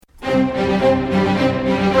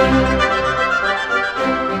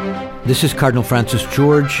This is Cardinal Francis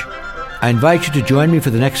George. I invite you to join me for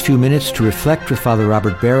the next few minutes to reflect with Father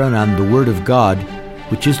Robert Barron on the Word of God,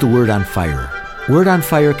 which is the Word on Fire. Word on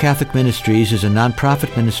Fire Catholic Ministries is a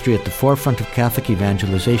non-profit ministry at the forefront of Catholic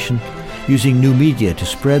evangelization, using new media to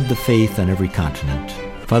spread the faith on every continent.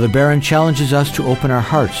 Father Barron challenges us to open our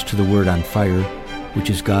hearts to the Word on Fire, which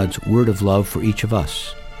is God's word of love for each of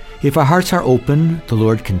us. If our hearts are open, the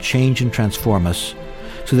Lord can change and transform us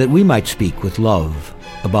so that we might speak with love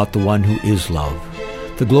about the one who is love.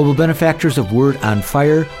 The global benefactors of Word on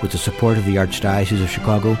Fire, with the support of the Archdiocese of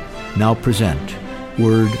Chicago, now present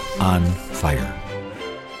Word on Fire.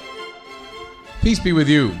 Peace be with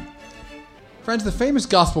you. Friends, the famous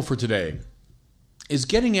gospel for today is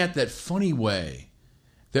getting at that funny way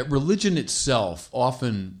that religion itself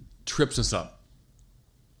often trips us up.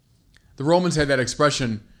 The Romans had that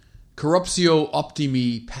expression, corruptio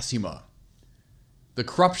optimi pessima. The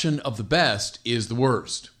corruption of the best is the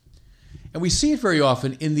worst. And we see it very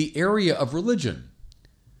often in the area of religion.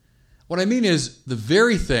 What I mean is the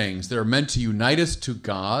very things that are meant to unite us to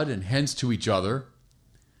God and hence to each other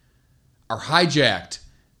are hijacked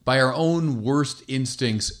by our own worst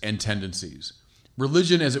instincts and tendencies.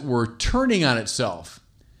 Religion, as it were, turning on itself,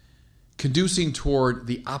 conducing toward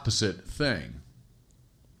the opposite thing.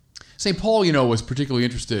 St. Paul, was particularly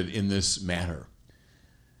interested in this matter.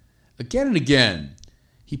 Again and again,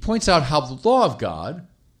 he points out how the law of God,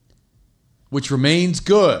 which remains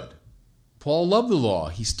good. Paul loved the law.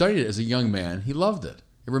 He studied it as a young man. He loved it.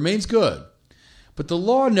 It remains good. But the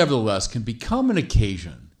law, nevertheless, can become an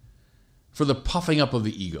occasion for the puffing up of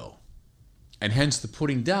the ego, and hence the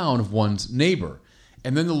putting down of one's neighbor.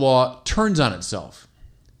 And then the law turns on itself.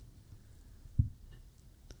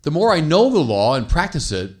 The more I know the law and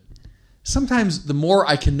practice it, sometimes the more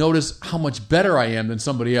I can notice how much better I am than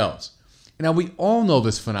somebody else. Now, we all know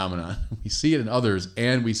this phenomenon. We see it in others,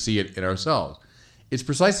 and we see it in ourselves. It's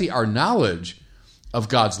precisely our knowledge of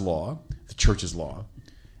God's law, the Church's law,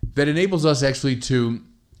 that enables us actually to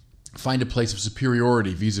find a place of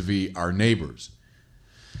superiority vis-a-vis our neighbors.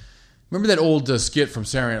 Remember that old skit from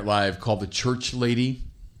Saturday Night Live called The Church Lady?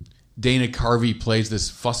 Dana Carvey plays this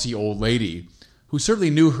fussy old lady who certainly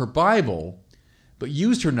knew her Bible, but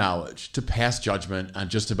used her knowledge to pass judgment on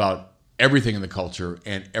just about everything in the culture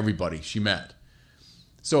and everybody she met.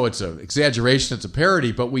 So it's an exaggeration, it's a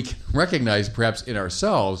parody, but we can recognize perhaps in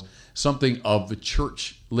ourselves something of the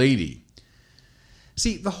church lady.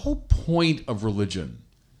 See, the whole point of religion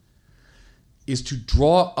is to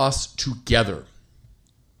draw us together.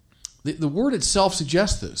 The word itself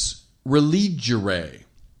suggests this, religere.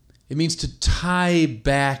 It means to tie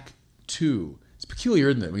back to. It's peculiar,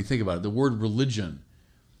 isn't it, when you think about it? The word religion,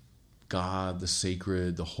 God, the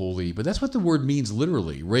sacred, the holy. But that's what the word means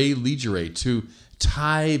literally, religere, to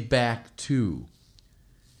tie back to.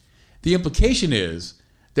 The implication is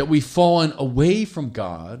that we've fallen away from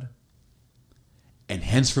God and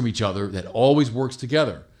hence from each other. That always works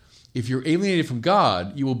together. If you're alienated from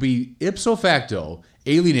God, you will be ipso facto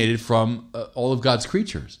alienated from all of God's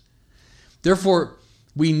creatures. Therefore,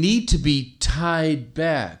 we need to be tied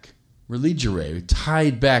back, religere,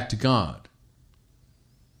 tied back to God.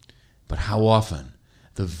 But how often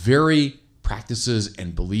the very practices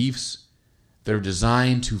and beliefs that are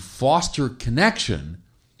designed to foster connection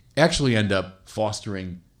actually end up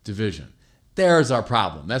fostering division. There's our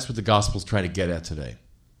problem. That's what the Gospel's trying to get at today.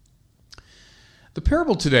 The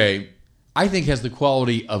parable today, I think, has the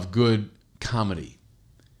quality of good comedy.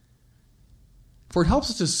 For it helps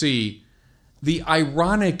us to see the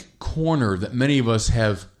ironic corner that many of us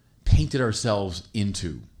have painted ourselves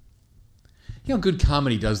into. Good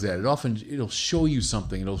comedy does that. It'll show you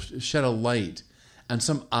something. It'll shed a light on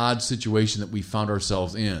some odd situation that we found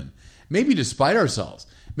ourselves in. Maybe despite ourselves.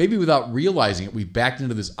 Maybe without realizing it, we backed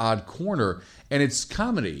into this odd corner, and it's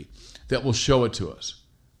comedy that will show it to us.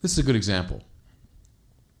 This is a good example.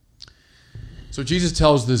 So Jesus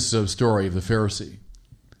tells this story of the Pharisee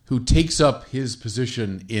who takes up his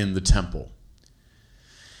position in the temple.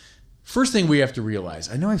 First thing we have to realize,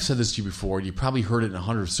 I know I've said this to you before, and you probably heard it in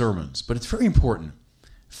 100 sermons, but it's very important.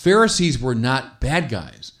 Pharisees were not bad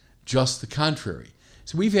guys, just the contrary.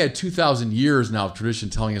 So we've had 2,000 years now of tradition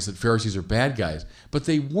telling us that Pharisees are bad guys, but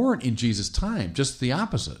they weren't in Jesus' time, just the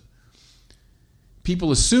opposite.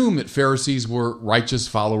 People assume that Pharisees were righteous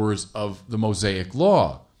followers of the Mosaic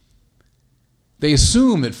law. They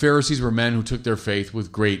assume that Pharisees were men who took their faith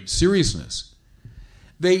with great seriousness.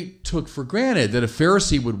 They took for granted that a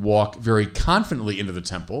Pharisee would walk very confidently into the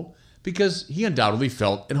temple because he undoubtedly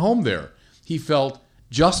felt at home there. He felt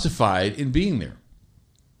justified in being there.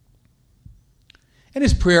 And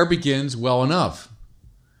his prayer begins well enough.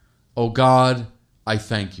 "O God, I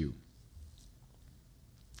thank you."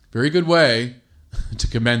 Very good way to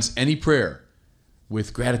commence any prayer,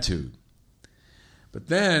 with gratitude. But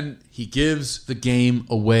then he gives the game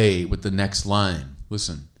away with the next line.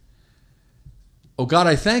 Listen. Oh God,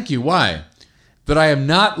 I thank you. Why? That I am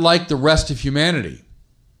not like the rest of humanity.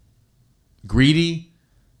 Greedy,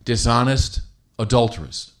 dishonest,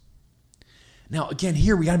 adulterous. Now, again,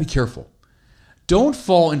 here we got to be careful. Don't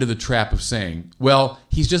fall into the trap of saying, well,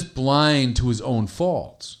 he's just blind to his own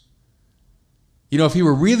faults. You know, if he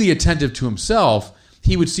were really attentive to himself,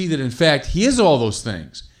 he would see that, in fact, he is all those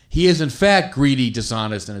things. He is, in fact, greedy,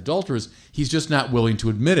 dishonest, and adulterous. He's just not willing to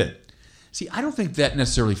admit it. See, I don't think that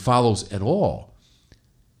necessarily follows at all.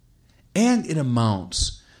 And it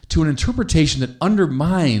amounts to an interpretation that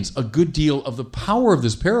undermines a good deal of the power of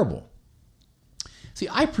this parable. See,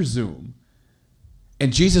 I presume,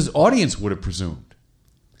 and Jesus' audience would have presumed,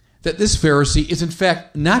 that this Pharisee is, in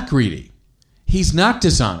fact, not greedy. He's not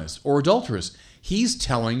dishonest or adulterous. He's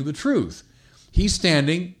telling the truth. He's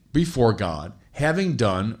standing before God, having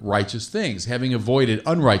done righteous things, having avoided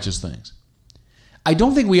unrighteous things. I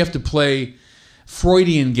don't think we have to play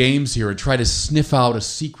Freudian games here and try to sniff out a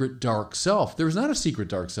secret dark self. There's not a secret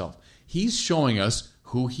dark self. He's showing us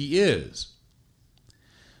who he is.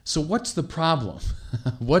 So what's the problem?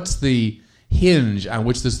 What's the hinge on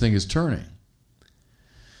which this thing is turning?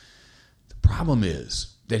 The problem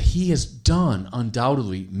is that he has done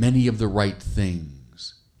undoubtedly many of the right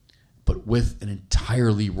things, but with an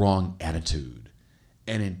entirely wrong attitude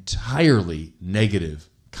and entirely negative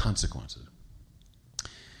consequences.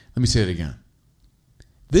 Let me say it again.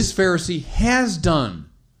 This Pharisee has done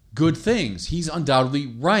good things. He's undoubtedly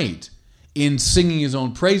right in singing his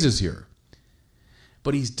own praises here.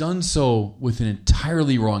 But he's done so with an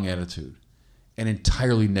entirely wrong attitude and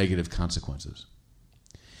entirely negative consequences.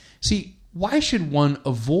 See, why should one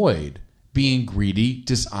avoid being greedy,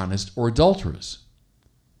 dishonest, or adulterous?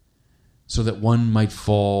 So that one might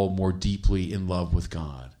fall more deeply in love with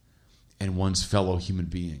God and one's fellow human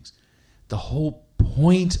beings. The whole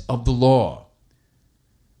point of the law.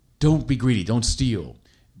 Don't be greedy. Don't steal.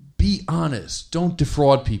 Be honest. Don't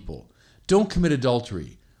defraud people. Don't commit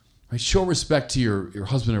adultery. Right? Show respect to your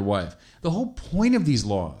husband or wife. The whole point of these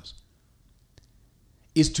laws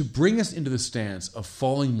is to bring us into the stance of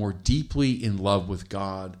falling more deeply in love with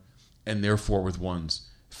God and therefore with one's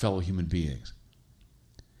fellow human beings.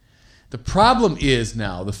 The problem is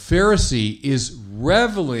now the Pharisee is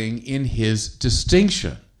reveling in his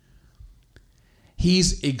distinction.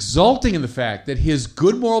 He's exulting in the fact that his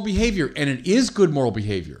good moral behavior, and it is good moral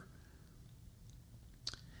behavior,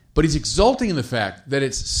 but he's exulting in the fact that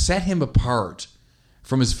it's set him apart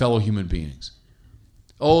from his fellow human beings.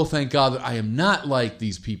 Oh, thank God that I am not like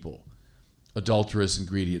these people, adulterous and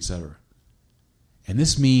greedy, etc. And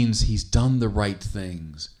this means he's done the right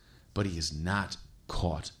things, but he has not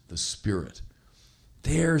caught the Spirit.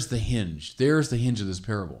 There's the hinge. There's the hinge of this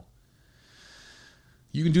parable.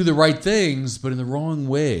 You can do the right things, but in the wrong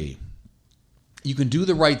way. You can do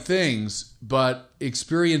the right things, but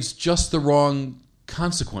experience just the wrong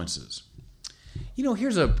consequences. You know,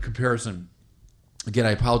 here's a comparison. Again,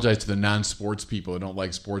 I apologize to the non-sports people who don't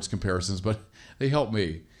like sports comparisons, but they help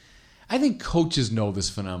me. I think coaches know this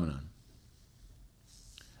phenomenon.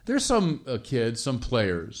 There's some kids, some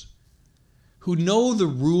players, who know the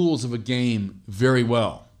rules of a game very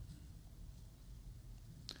well.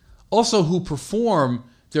 Also who perform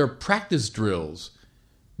their practice drills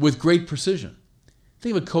with great precision.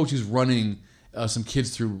 Think of a coach who's running some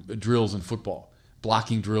kids through drills in football,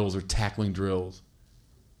 blocking drills or tackling drills.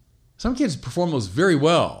 Some kids perform those very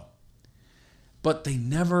well, but they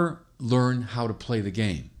never learn how to play the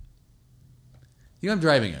game. You know, I'm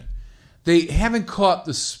driving it. They haven't caught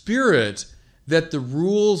the spirit that the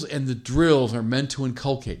rules and the drills are meant to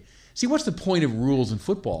inculcate. See, what's the point of rules in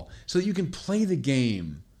football? So that you can play the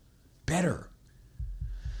game better.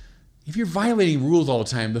 If you're violating rules all the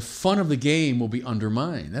time, the fun of the game will be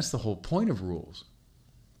undermined. That's the whole point of rules.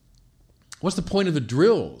 What's the point of the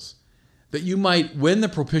drills? That you might, when the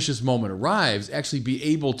propitious moment arrives, actually be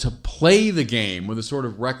able to play the game with a sort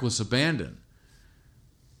of reckless abandon.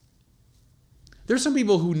 There's some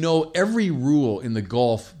people who know every rule in the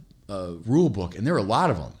golf rule book, and there are a lot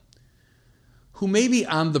of them, who maybe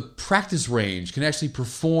on the practice range can actually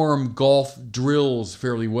perform golf drills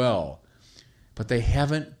fairly well, but they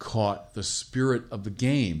haven't caught the spirit of the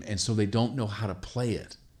game, and so they don't know how to play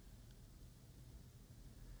it.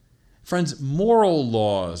 Friends, moral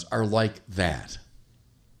laws are like that.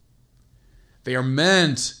 They are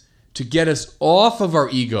meant to get us off of our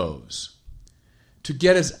egos, to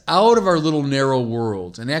get us out of our little narrow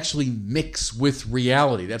worlds and actually mix with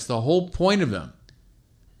reality. That's the whole point of them.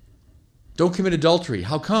 Don't commit adultery.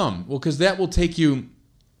 How come? Well, because that will take you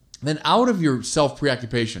then out of your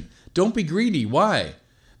self-preoccupation. Don't be greedy. Why?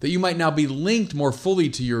 That you might now be linked more fully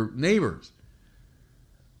to your neighbors.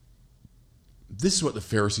 This is what the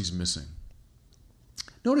Pharisee's missing.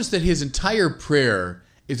 Notice that his entire prayer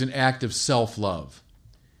is an act of self-love.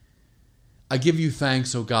 I give you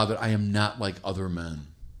thanks, O God, that I am not like other men.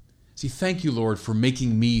 See, thank you, Lord, for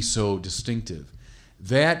making me so distinctive.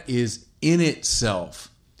 That is in itself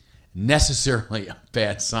necessarily a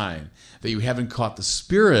bad sign that you haven't caught the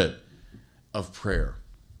spirit of prayer.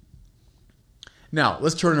 Now,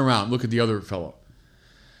 let's turn it around. Look at the other fellow.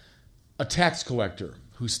 A tax collector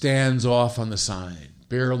who stands off on the side,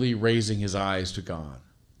 barely raising his eyes to God.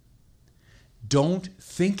 Don't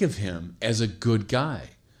think of him as a good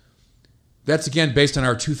guy. That's, again, based on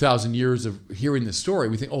our 2,000 years of hearing this story.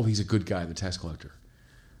 We think, oh, he's a good guy, the tax collector.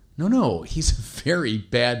 No, he's a very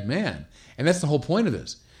bad man. And that's the whole point of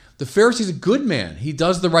this. The Pharisee's a good man. He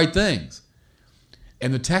does the right things.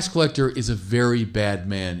 And the tax collector is a very bad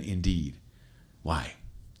man indeed. Why?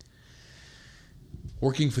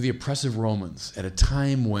 Working for the oppressive Romans at a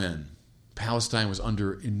time when Palestine was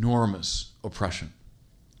under enormous oppression.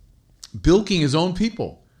 Bilking his own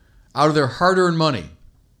people out of their hard-earned money,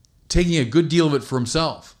 taking a good deal of it for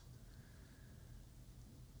himself.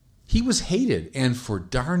 He was hated, and for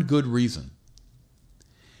darn good reason.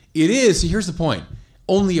 It is, see, here's the point,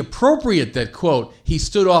 only appropriate that, quote, he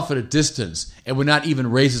stood off at a distance and would not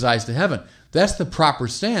even raise his eyes to heaven. That's the proper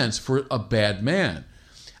stance for a bad man.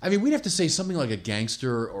 I mean, we'd have to say something like a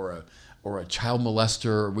gangster or a child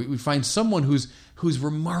molester. We find someone who's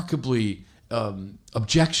remarkably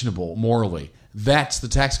objectionable morally. That's the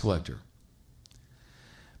tax collector.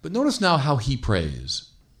 But notice now how he prays.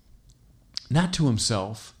 Not to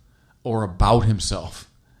himself or about himself,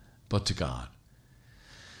 but to God.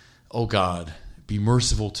 Oh God, be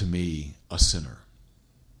merciful to me, a sinner.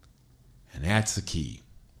 And that's the key.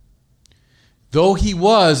 Though he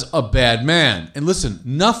was a bad man, and listen,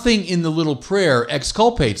 nothing in the little prayer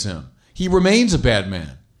exculpates him. He remains a bad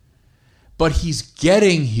man. But he's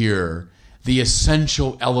getting here the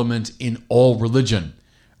essential element in all religion.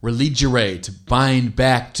 Religere, to bind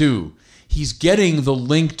back to. He's getting the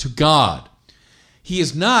link to God. He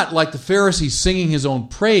is not like the Pharisee singing his own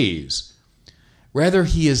praise. Rather,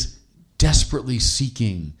 he is desperately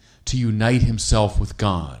seeking to unite himself with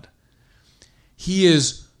God. He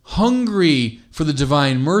is hungry for the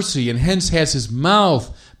divine mercy and hence has his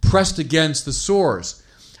mouth pressed against the source.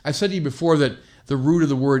 I've said to you before that the root of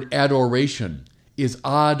the word adoration is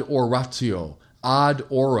ad oratio. Ad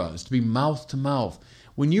ora is to be mouth to mouth.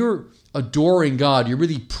 When you're adoring God, you're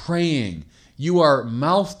really praying. You are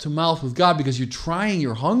mouth to mouth with God because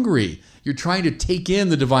you're hungry. You're trying to take in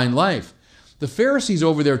the divine life. The Pharisee's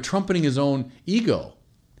over there trumpeting his own ego.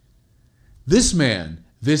 This man,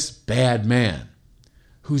 this bad man,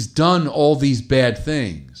 who's done all these bad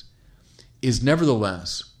things, is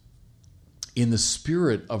nevertheless in the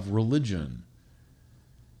spirit of religion,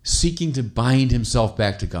 seeking to bind himself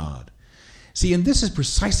back to God. See, and this is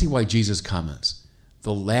precisely why Jesus comments.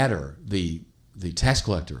 The latter, the tax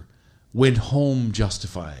collector, went home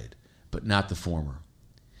justified, but not the former.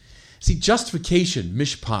 See, justification,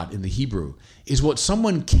 mishpat in the Hebrew, is what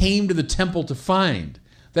someone came to the temple to find.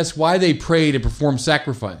 That's why they prayed and performed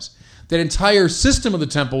sacrifice. That entire system of the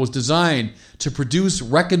temple was designed to produce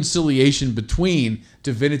reconciliation between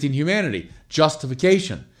divinity and humanity.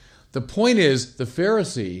 Justification. The point is, the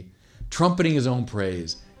Pharisee, trumpeting his own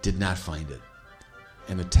praise, did not find it.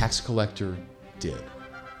 And the tax collector did.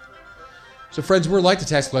 So friends, we're like the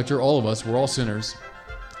tax collector, all of us. We're all sinners.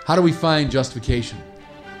 How do we find justification?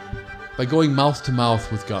 By going mouth to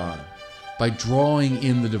mouth with God. By drawing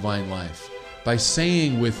in the divine life. By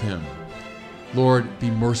saying with him, Lord, be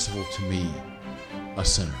merciful to me, a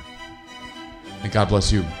sinner. And God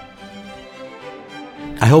bless you.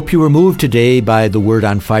 I hope you were moved today by the Word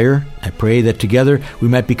on Fire. I pray that together we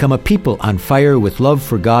might become a people on fire with love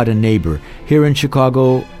for God and neighbor here in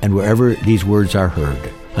Chicago and wherever these words are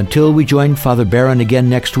heard. Until we join Father Barron again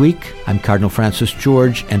next week, I'm Cardinal Francis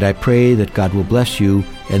George, and I pray that God will bless you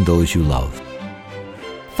and those you love.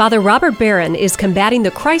 Father Robert Barron is combating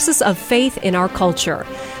the crisis of faith in our culture.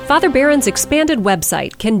 Father Barron's expanded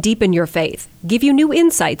website can deepen your faith, give you new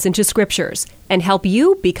insights into scriptures, and help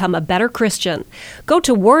you become a better Christian. Go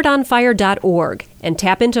to wordonfire.org and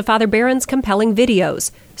tap into Father Barron's compelling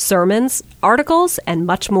videos, sermons, articles, and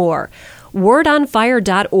much more.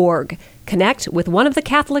 Wordonfire.org. Connect with one of the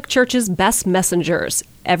Catholic Church's best messengers.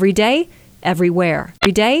 Every day, everywhere.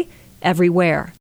 Every day, everywhere.